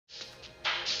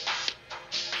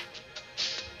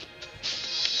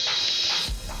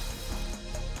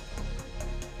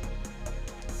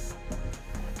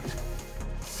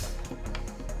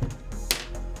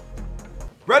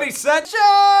Ready, set, show!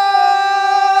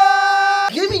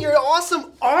 Give me your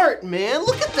awesome art, man.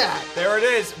 Look at that. There it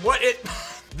is.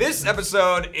 This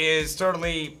episode is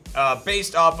totally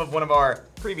based off of one of our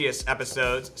previous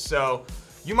episodes. So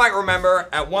you might remember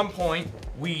at one point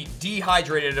we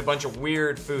dehydrated a bunch of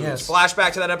weird foods. Yes.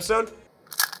 Flashback to that episode.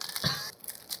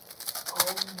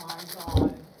 Oh my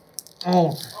god.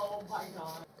 Oh. Oh my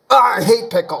god. I hate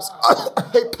pickles. I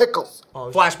hate pickles.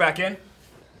 Flashback in.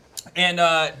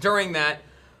 And during that,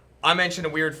 I mentioned a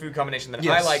weird food combination that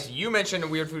I liked. You mentioned a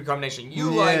weird food combination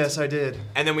you liked. Yes, I did.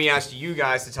 And then we asked you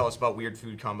guys to tell us about weird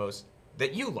food combos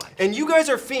that you like. And you guys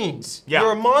are fiends. Yeah.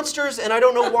 You're monsters, and I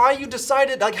don't know why you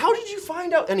decided, like, how did you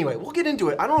find out? Anyway, we'll get into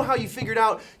it. I don't know how you figured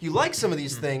out you like some of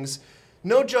these things.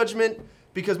 No judgment,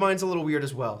 because mine's a little weird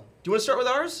as well. Do you want to start with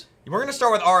ours? We're gonna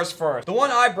start with ours first. The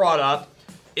one I brought up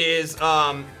is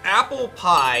apple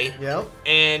pie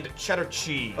and cheddar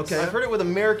cheese. Okay, I've heard it with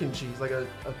American cheese, like a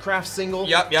Kraft single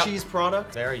cheese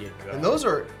product. There you go.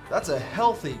 And that's a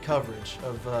healthy coverage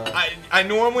of I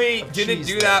normally didn't cheese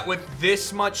do that with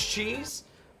this much cheese,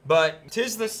 but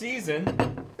 'tis the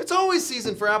season. It's always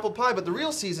season for apple pie, but the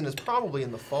real season is probably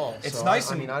in the fall. It's so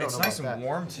nice I mean, I don't it's know nice about and that.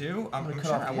 warm too. I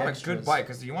want a good bite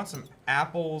because you want some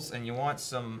apples and you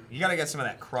gotta get some of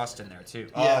that crust in there too.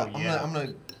 Yeah, oh, I'm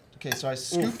gonna. Okay, so I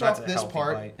scooped that's off a this healthy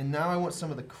part, bite. and now I want some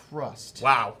of the crust.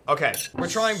 Wow. Okay. We're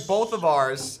trying both of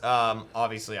ours.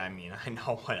 Obviously, I mean, I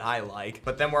know what I like,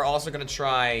 but then we're also gonna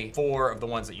try 4 of the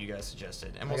ones that you guys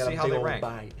suggested, and we'll see how they rank.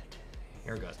 Bite.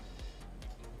 Here it goes.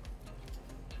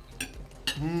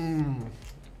 Mmm.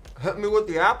 Hit me with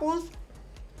the apples.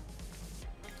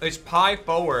 It's pie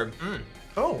forward.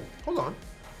 Oh, hold on.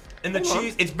 And the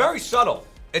cheese, it's very subtle.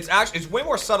 It's way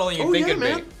more subtle than you think it'd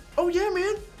be. Oh yeah,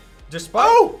 man.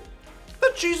 Despite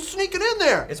that cheese is sneaking in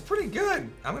there. It's pretty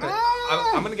good. I'm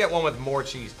gonna get one with more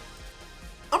cheese.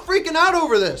 I'm freaking out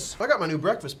over this. I got my new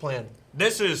breakfast plan.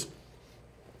 This is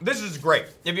great.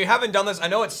 If you haven't done this, I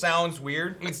know it sounds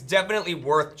weird. It's definitely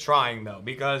worth trying though,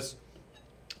 because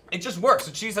it just works.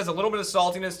 The cheese has a little bit of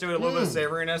saltiness to it, a little bit of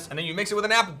savoriness, and then you mix it with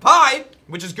an apple pie,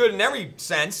 which is good in every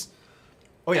sense.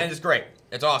 Oh yeah. And it's great.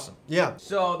 It's awesome. Yeah.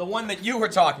 So the one that you were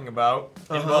talking about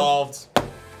involved.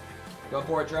 Go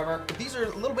for it, Trevor. These are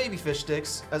little baby fish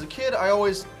sticks. As a kid, I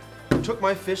always took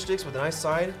my fish sticks with a nice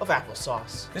side of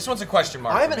applesauce. This one's a question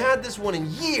mark. I haven't had this one in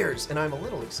years, and I'm a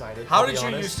little excited. How did you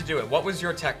used to do it? What was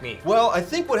your technique? Well, I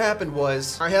think what happened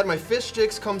was I had my fish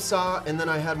sticks comme ça, and then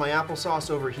I had my applesauce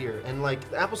over here, and like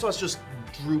the applesauce just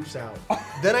droops out.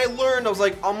 Then I learned, I was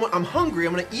like, I'm hungry.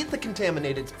 I'm gonna eat the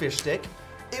contaminated fish stick.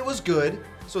 It was good.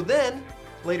 So then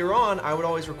later on, I would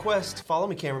always request, follow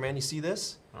me, cameraman. You see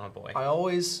this? Oh boy. I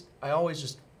always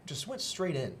just went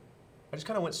straight in. I just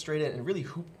kind of went straight in and really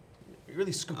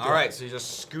scooped it. All right, so you're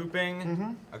just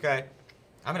scooping. Okay.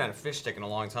 I haven't had a fish stick in a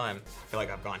long time. I feel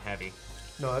like I've gone heavy.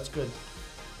 No, that's good.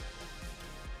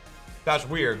 That's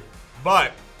weird,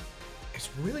 but it's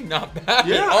really not bad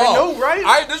Yeah, at all. I know,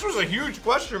 right? This was a huge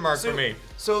question mark for me.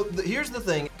 So here's the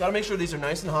thing. Gotta make sure these are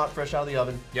nice and hot, fresh out of the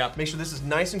oven. Yeah. Make sure this is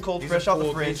nice and cold, These fresh are out the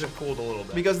cooled- fridge. These are cooled a little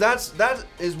bit. Because that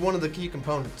is one of the key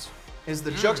components, is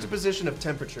the juxtaposition of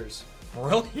temperatures.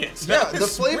 Brilliant. Yeah, the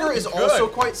flavor really is good. also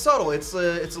quite subtle. It's a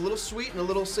little sweet and a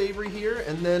little savory here,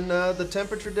 and then the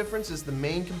temperature difference is the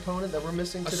main component that we're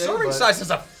missing today. A serving size is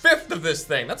a 1/5 of this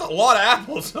thing. That's a lot of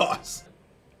applesauce.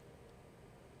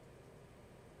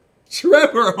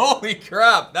 Trevor, holy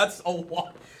crap, that's a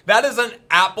lot. That is an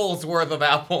apple's worth of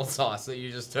applesauce that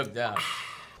you just took down.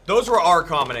 Those were our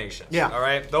combinations. Yeah. All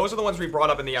right. Those are the ones we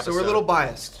brought up in the episode. So we're a little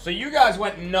biased. So you guys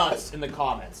went nuts in the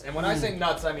comments, and when I say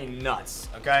nuts, I mean nuts.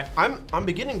 Okay. I'm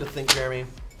beginning to think, Jeremy,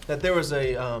 that there was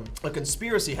a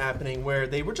conspiracy happening where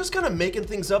they were just kind of making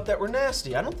things up that were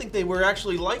nasty. I don't think they were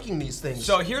actually liking these things.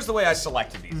 So here's the way I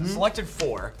selected these. I selected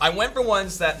 4. I went for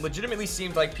ones that legitimately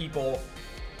seemed like people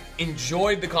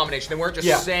enjoyed the combination. They weren't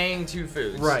just saying 2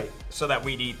 foods. Right. So that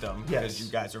we'd eat them, Yes. because you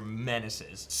guys are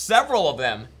menaces. Several of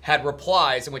them had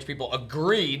replies in which people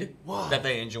agreed that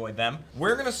they enjoyed them.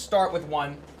 We're gonna start with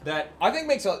one that I think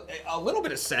makes a little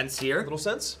bit of sense here. A little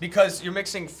sense? Because you're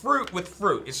mixing fruit with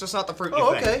fruit. It's just not the fruit you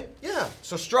Oh, think. okay. Yeah.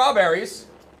 So strawberries.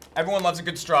 Everyone loves a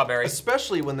good strawberry.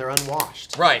 Especially when they're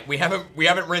unwashed. Right. We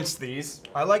haven't rinsed these.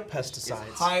 I like pesticides.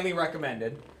 It's highly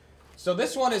recommended. So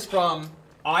this one is from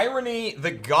Irony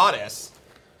the Goddess,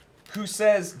 who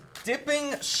says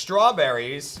dipping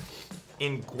strawberries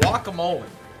in guacamole.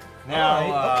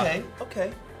 Now,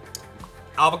 okay.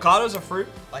 Avocado's a fruit.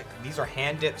 Like, these are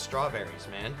hand-dipped strawberries,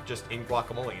 man. Just in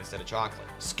guacamole instead of chocolate.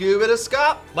 Scuba to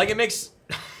scop. Like, it makes...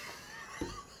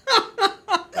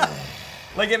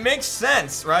 like, it makes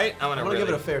sense, right? I'm gonna give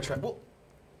it a fair try. Well,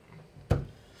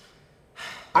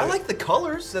 I like the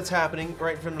colors that's happening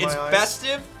right in front of It's my eyes.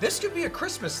 festive. This could be a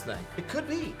Christmas thing. It could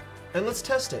be. And let's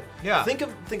test it. Yeah. Think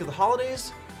of the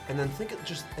holidays, and then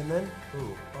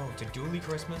ooh. Oh, to Dooley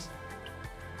Christmas?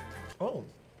 Oh.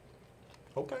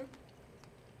 Okay.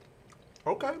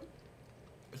 Okay.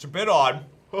 It's a bit odd.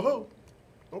 Oh.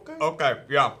 Okay. Okay,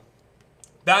 yeah.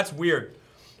 That's weird.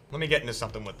 Let me get into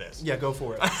something with this. Yeah, go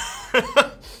for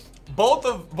it. Both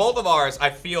of ours, I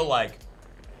feel like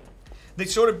they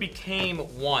sort of became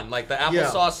one. Like the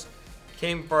applesauce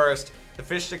came first, the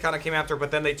fish stick kind of came after,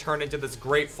 but then they turned into this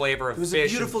great flavor of It was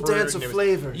fish a beautiful and fruit, dance and of it was-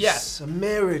 flavors. Yes. A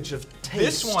marriage of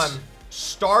taste. This one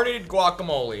started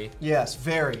guacamole. Yes,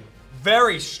 very.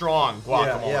 Very strong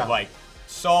guacamole. Yeah. Like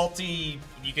salty,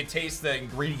 you could taste the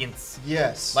ingredients.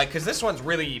 Yes. Like, cause this one's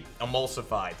really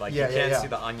emulsified. Like Yeah, you yeah, can't yeah. see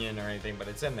the onion or anything, but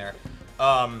it's in there.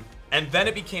 And then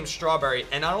it became strawberry,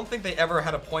 and I don't think they ever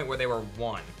had a point where they were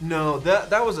one. No, that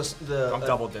was I'm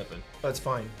double dipping. That's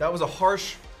fine. That was a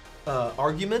harsh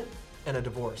argument and a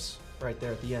divorce right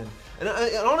there at the end. And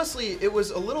honestly, it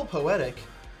was a little poetic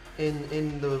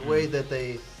in the way that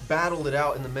they battled it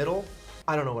out in the middle.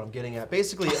 I don't know what I'm getting at.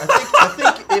 Basically, I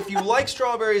think if you like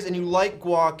strawberries and you like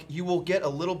guac, you will get a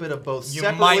little bit of both You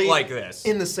separately might like this.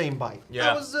 in the same bite.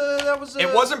 Yeah. That was.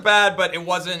 It wasn't bad, but it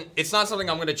wasn't. It's not something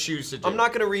I'm gonna choose to do. I'm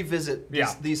not gonna revisit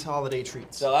Yeah. these holiday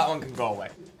treats. So that one can go away.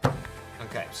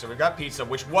 Okay, so we got pizza,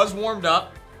 which was warmed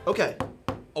up Okay,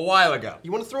 a while ago.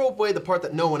 you want to throw away the part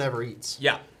that no one ever eats.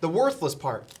 Yeah. The worthless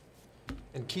part,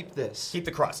 and keep this. Keep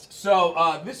the crust.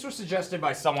 So this was suggested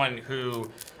by someone who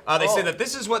they say that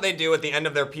this is what they do at the end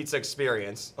of their pizza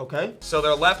experience. Okay. So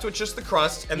they're left with just the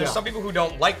crust, and there's Yeah. some people who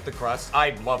don't like the crust.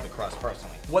 I love the crust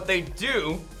personally. What they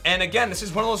do, and again, this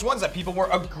is one of those ones that people were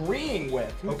agreeing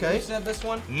with. Okay. Who said this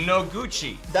one? No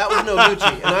Gucci. That was no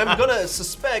Gucci, and I'm gonna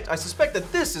suspect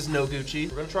that this is no Gucci.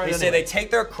 We're gonna try They it say anyway. they take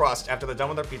their crust after they're done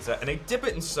with their pizza and they dip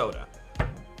it in soda.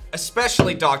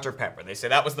 Especially Dr. Pepper. They say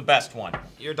that was the best one.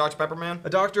 You're a Dr. Pepper man? A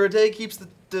doctor a day keeps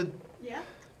Yeah.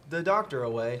 the doctor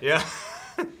away. Yeah.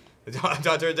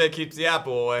 Dr. A day keeps the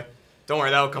apple away. Don't worry,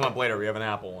 that'll come up later. We have an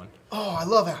apple one. Oh, I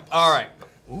love apples. All right.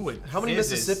 Ooh, it How many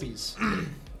fizzes. Mississippis? All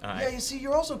Yeah, right. you see,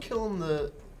 you're also killing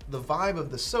the vibe of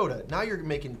the soda. Now you're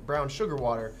making brown sugar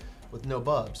water with no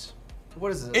bubs.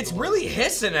 What is it? It's really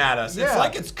hissing at us. It's Yeah.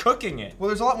 like it's cooking it. Well,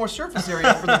 there's a lot more surface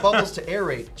area for the bubbles to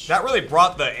aerate. That really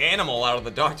brought the animal out of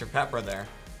the Dr. Pepper there.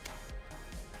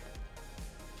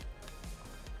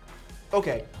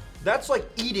 Okay, that's like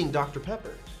eating Dr.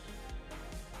 Pepper.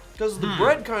 Because the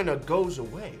bread kind of goes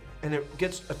away, and it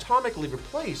gets atomically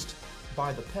replaced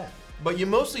by the pep. But you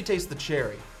mostly taste the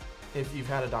cherry if you've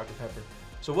had a Dr. Pepper.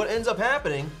 So what ends up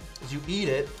happening is you eat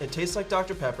it, it tastes like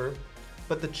Dr. Pepper,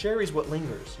 but the cherry's what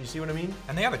lingers. You see what I mean?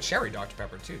 And they have a cherry Dr.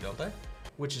 Pepper too, don't they?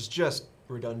 Which is just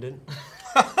redundant.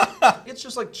 It's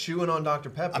just like chewing on Dr.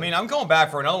 Pepper. I mean, I'm going back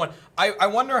for another one. I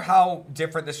wonder how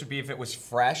different this would be if it was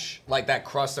fresh, like that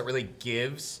crust that really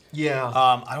gives. yeah.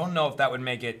 I don't know if that would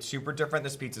make it super different.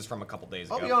 This pizza's from a couple days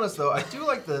ago. I'll be honest though, I do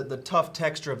like the tough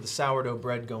texture of the sourdough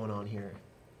bread going on here.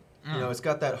 You know, it's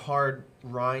got that hard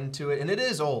rind to it, and it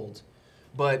is old.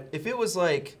 But if it was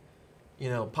like, you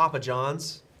know, Papa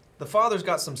John's, the father's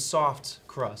got some soft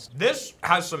crust. This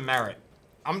has some merit.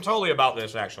 I'm totally about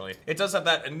this, actually. It does have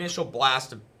that initial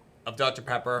blast of Dr.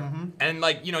 Pepper. And,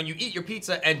 like, you know, you eat your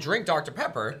pizza and drink Dr.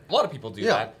 Pepper. A lot of people do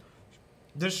Yeah. that.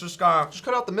 This just got... Just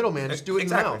cut out the middle, man. Just do it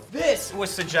exactly. in the mouth. This was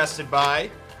suggested by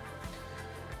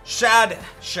Shad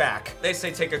Shack. They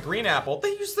say take a green apple. They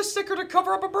use the sticker to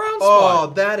cover up a brown Oh,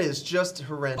 spot. that is just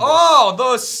horrendous. Oh,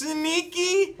 the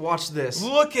sneaky... Watch this.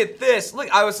 Look at this. Look,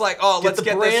 I was like, oh, Get let's the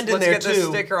get brand this, in there, this too.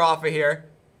 sticker off of here.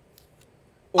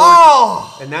 Or-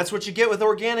 Oh! And that's what you get with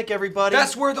organic, everybody.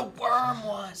 That's where the worm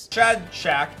was. Shad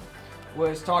Shack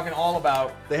was talking all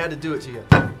about They had to do it to you.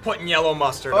 putting yellow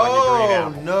mustard on your green Oh,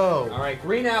 apple. no. All right,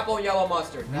 green apple, yellow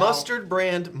mustard. Now- Mustard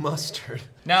brand mustard.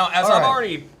 Now, as All I've right.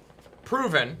 already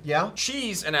proven, Yeah?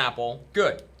 cheese and apple,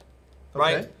 good.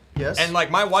 Right? Okay. Yes. And like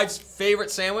my wife's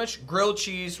favorite sandwich, grilled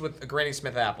cheese with a Granny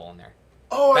Smith apple in there.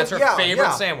 oh, That's her yeah, favorite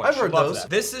yeah. sandwich. I've She heard loves those. that.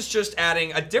 This is just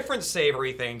adding a different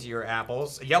savory thing to your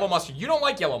apples. Yellow mustard. You don't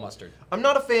like yellow mustard. I'm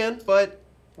not a fan, but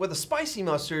with a spicy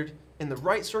mustard in the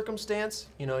right circumstance,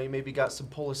 you know, you maybe got some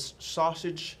Polish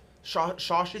sausage,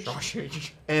 sausage,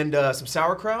 Sausage. and some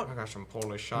sauerkraut. I got some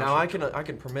Polish sausage. Now I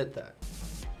can permit that.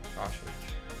 Sausage.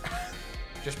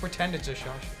 Just pretend it's a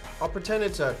sausage. I'll pretend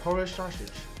it's a Polish sausage.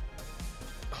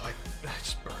 Oh, that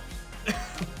just burns.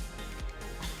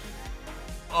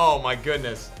 Oh my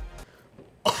goodness.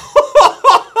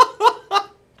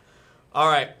 All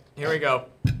right, here we go.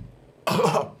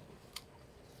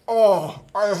 Oh,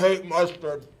 I hate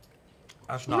mustard.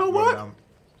 That's You know what?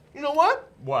 You know what?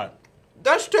 What?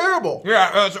 That's terrible.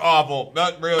 Yeah, that's awful.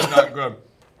 That's really not good.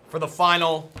 For the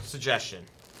final suggestion.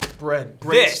 Bread.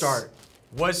 Great This start.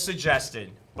 was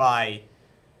suggested by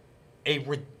a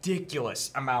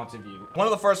ridiculous amount of you. One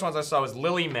of the first ones I saw was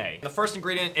Lily May. The first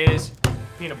ingredient is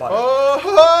peanut butter.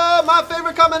 Oh, my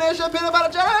favorite combination, peanut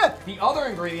butter jelly. The other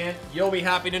ingredient, you'll be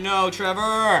happy to know,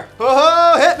 Trevor.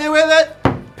 Oh, hit me with it.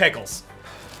 Pickles.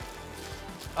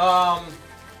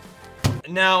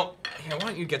 Now, here, why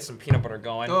don't you get some peanut butter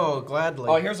going? Oh, gladly.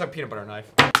 Oh, here's our peanut butter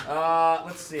knife.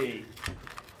 Let's see.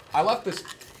 I left this.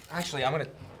 Actually, I'm gonna.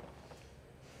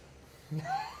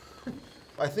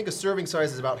 I think a serving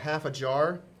size is about half a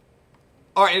jar.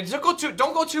 All right,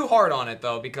 don't go too hard on it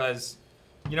though, because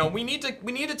you know we need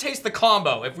to taste the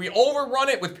combo. If we overrun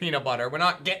it with peanut butter, we're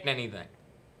not getting anything.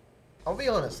 I'll be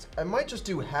honest. I might just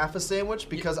do half a sandwich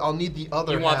because I'll need the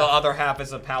other. You want the other half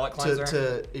as a palate cleanser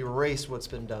to erase what's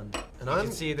been done. And you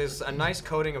can see there's a nice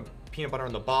coating of peanut butter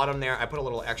on the bottom there. I put a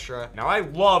little extra. Now I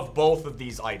love both of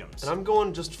these items. And I'm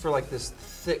going just for like this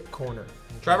thick corner.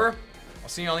 Trevor, I'll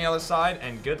see you on the other side,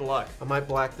 and good luck. I might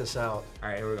black this out. All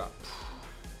right, here we go.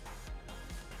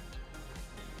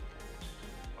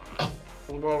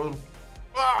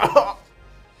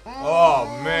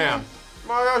 Oh man.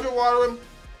 My eyes are watering.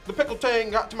 The pickle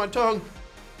tang got to my tongue.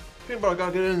 Peanut butter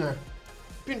gotta get in there.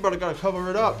 Peanut butter gotta cover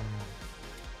it up.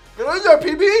 Get in there,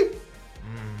 PB!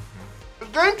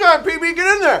 It's game time, PB,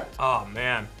 get in there! Oh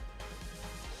man.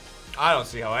 I don't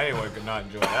see how anyone could not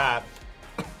enjoy that.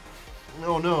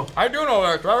 Oh no. I do know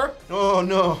that, Trevor. Oh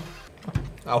no.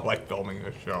 I like filming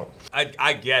this show.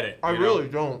 I get it. I you know? really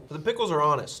don't. The pickles are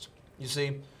honest. You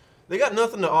see, they got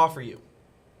nothing to offer you.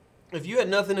 If you had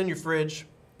nothing in your fridge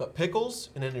but pickles,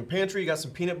 and in your pantry you got some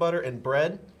peanut butter and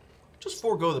bread, just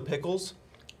forego the pickles.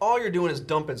 All you're doing is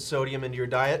dumping sodium into your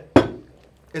diet.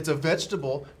 It's a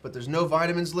vegetable, but there's no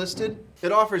vitamins listed.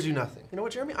 It offers you nothing. You know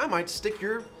what, Jeremy? I might stick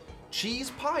your cheese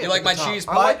pie. You at like the my top. cheese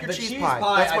pie? I like your The cheese cheese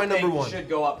pie. That's my number one. Should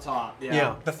go up top.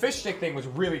 Yeah. The fish stick thing was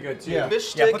really good too. Yeah.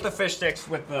 Fish Yeah, stick. put the fish sticks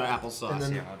with the applesauce. And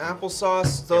then yeah.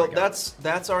 applesauce. There So we go.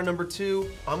 that's our number two.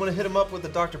 I'm gonna hit him up with the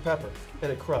Dr. Pepper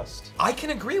and a crust. I can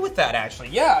agree with that actually.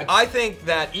 Yeah. I think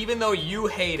that even though you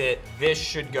hate it, this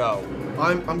should go.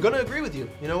 I'm gonna agree with you.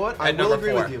 You know what? I At will number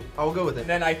agree 4. with you. I will go with it.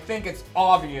 Then I think it's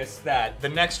obvious that the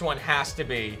next one has to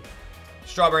be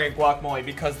strawberry and guacamole,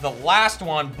 because the last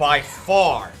one by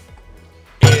far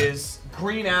is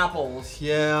green apples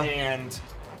Yeah. and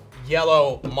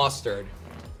yellow mustard.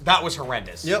 That was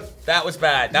horrendous. Yep. That was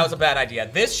bad. That was a bad idea.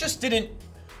 This just didn't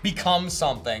become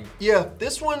something. Yeah,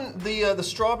 this one, the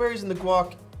strawberries and the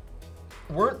guac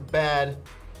weren't bad.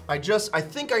 I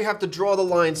think I have to draw the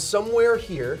line somewhere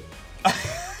here.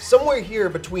 Somewhere here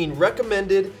between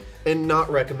recommended and not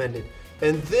recommended.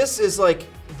 And this is like,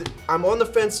 I'm on the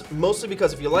fence mostly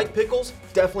because if you like pickles,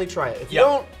 definitely try it. If you Yep.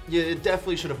 don't, you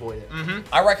definitely should avoid it.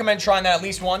 I recommend trying that at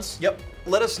least once. Yep.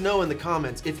 Let us know in the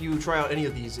comments if you try out any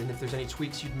of these and if there's any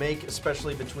tweaks you'd make,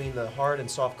 especially between the hard and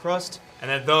soft crust. And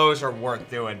then those are worth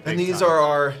doing. And big these time. are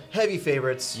our heavy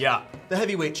favorites. Yeah. The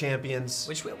heavyweight champions.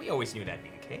 Which we always knew that'd be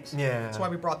the case. Yeah. That's why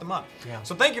we brought them up. Yeah.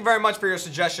 So thank you very much for your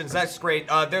suggestions. That's great.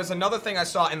 There's another thing I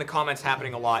saw in the comments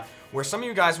happening a lot, where some of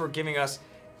you guys were giving us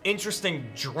interesting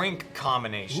drink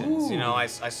combinations. Ooh. You know, I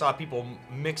saw people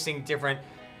mixing different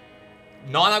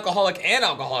non-alcoholic and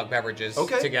alcoholic beverages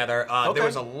together. There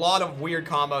was a lot of weird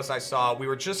combos I saw. We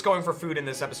were just going for food in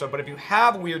this episode, but if you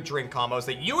have weird drink combos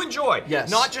that you enjoy,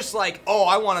 Yes. not just like, oh,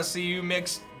 I want to see you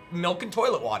mix milk and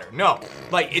toilet water. No,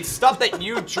 like it's stuff that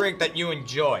you drink that you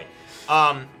enjoy,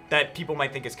 that people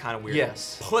might think is kind of weird.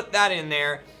 Yes. Put that in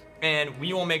there, and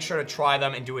we will make sure to try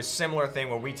them and do a similar thing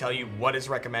where we tell you what is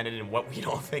recommended and what we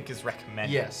don't think is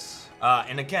recommended. Yes.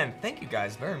 And again, thank you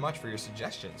guys very much for your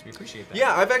suggestions. We appreciate that.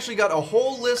 Yeah, I've actually got a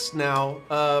whole list now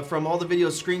from all the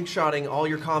videos screenshotting all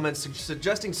your comments,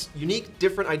 suggesting unique,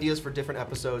 different ideas for different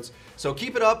episodes. So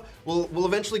keep it up. We'll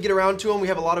eventually get around to them. We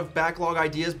have a lot of backlog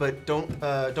ideas, but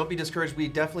don't be discouraged. We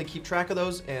definitely keep track of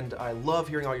those, and I love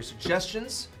hearing all your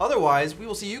suggestions. Otherwise, we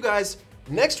will see you guys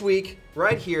next week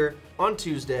right here on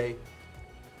Tuesday,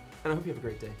 and I hope you have a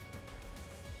great day.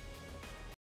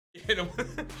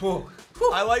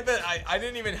 I like that. I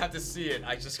didn't even have to see it.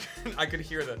 I could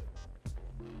hear the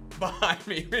behind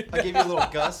me. I gave you a little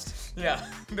gust. Yeah,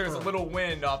 there's a little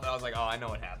wind off. I was like, oh, I know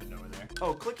what happened over there.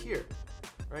 Oh, click here.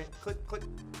 Right? Click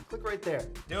right there.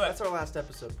 Do it. That's our last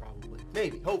episode, probably.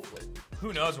 Maybe, hopefully.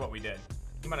 Who knows what we did?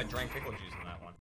 You might have drank pickle juice.